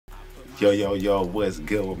Yo, what's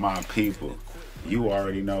good with my people? You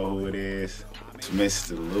already know who it is. It's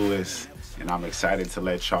Mr. Lewis, and I'm excited to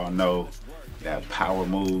let y'all know that Power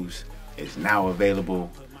Moves is now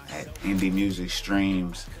available at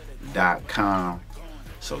indiemusicstreams.com.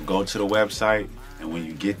 So go to the website, and when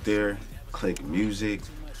you get there, click music,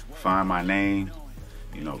 find my name,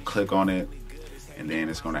 click on it, and then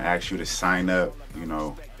it's going to ask you to sign up.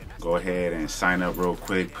 Go ahead and sign up real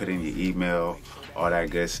quick, put in your email, all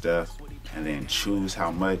that good stuff, and then choose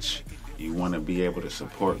how much you want to be able to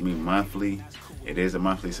support me monthly. It is a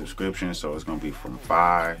monthly subscription, so it's going to be from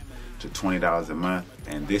 $5 to $20 a month,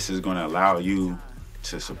 and this is going to allow you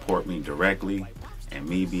to support me directly and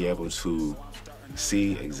me be able to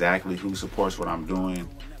see exactly who supports what I'm doing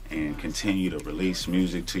and continue to release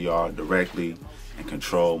music to y'all directly and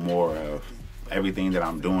control more of everything that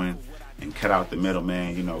I'm doing and cut out the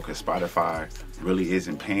middleman, because Spotify really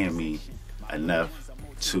isn't paying me enough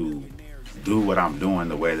to do what I'm doing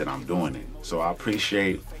the way that I'm doing it. So I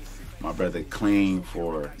appreciate my brother Clean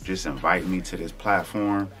for just inviting me to this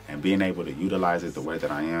platform and being able to utilize it the way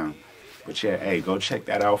that I am. But yeah, hey, go check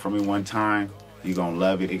that out for me one time. You're gonna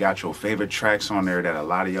love it. It got your favorite tracks on there that a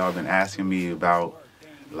lot of y'all been asking me about,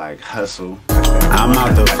 like Hustle. I'm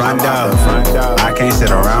out the front door. I can't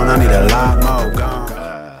sit around, I need a lot more gone.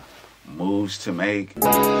 Moves to make.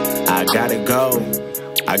 I gotta go.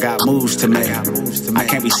 I got moves to make. I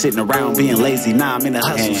can't be sitting around being lazy. Nah, I'm in a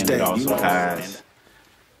hustle state. It also has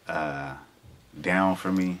Down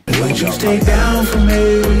for Me. Would you stay down for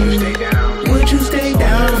me? Would you stay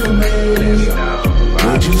down for me?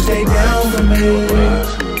 Would you stay down for me?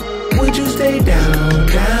 Would you stay down?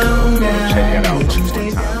 Check that out. Would you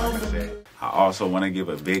stay down? I also want to give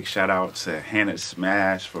a big shout out to Hannah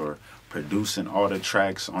Smash for producing all the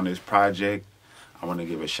tracks on this project. I want to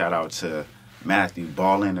give a shout out to Matthew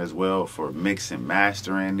Ballin as well for mixing,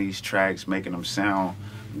 mastering these tracks, making them sound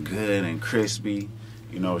good and crispy.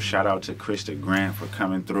 Shout out to Krista Grant for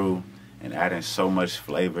coming through and adding so much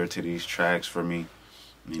flavor to these tracks for me.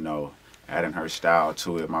 Adding her style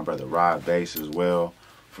to it. My brother Rod Bass as well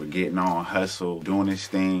for getting on Hustle, doing this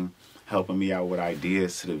thing, helping me out with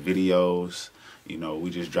ideas to the videos. We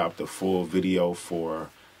just dropped a full video for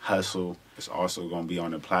Hustle. It's also going to be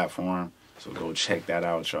on the platform, so go check that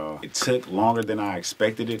out, y'all. It took longer than I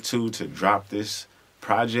expected it to drop this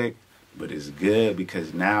project, but it's good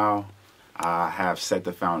because now I have set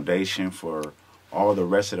the foundation for all the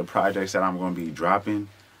rest of the projects that I'm going to be dropping.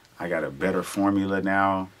 I got a better formula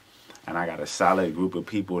now, and I got a solid group of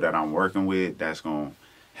people that I'm working with that's going to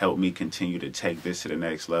help me continue to take this to the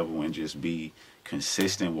next level and just be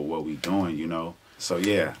consistent with what we're doing, So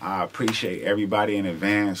yeah, I appreciate everybody in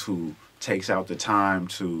advance who takes out the time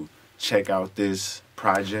to check out this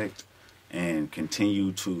project and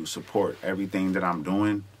continue to support everything that I'm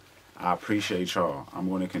doing. I appreciate y'all. I'm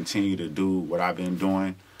going to continue to do what I've been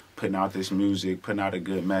doing, putting out this music, putting out a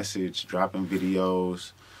good message, dropping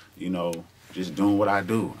videos, just doing what I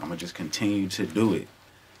do. I'm going to just continue to do it.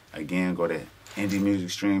 Again, go to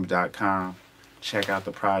indiemusicstreams.com, check out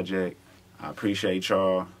the project. I appreciate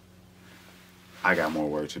y'all. I got more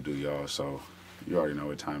work to do, y'all, so you already know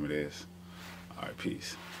what time it is. All right,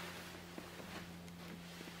 peace.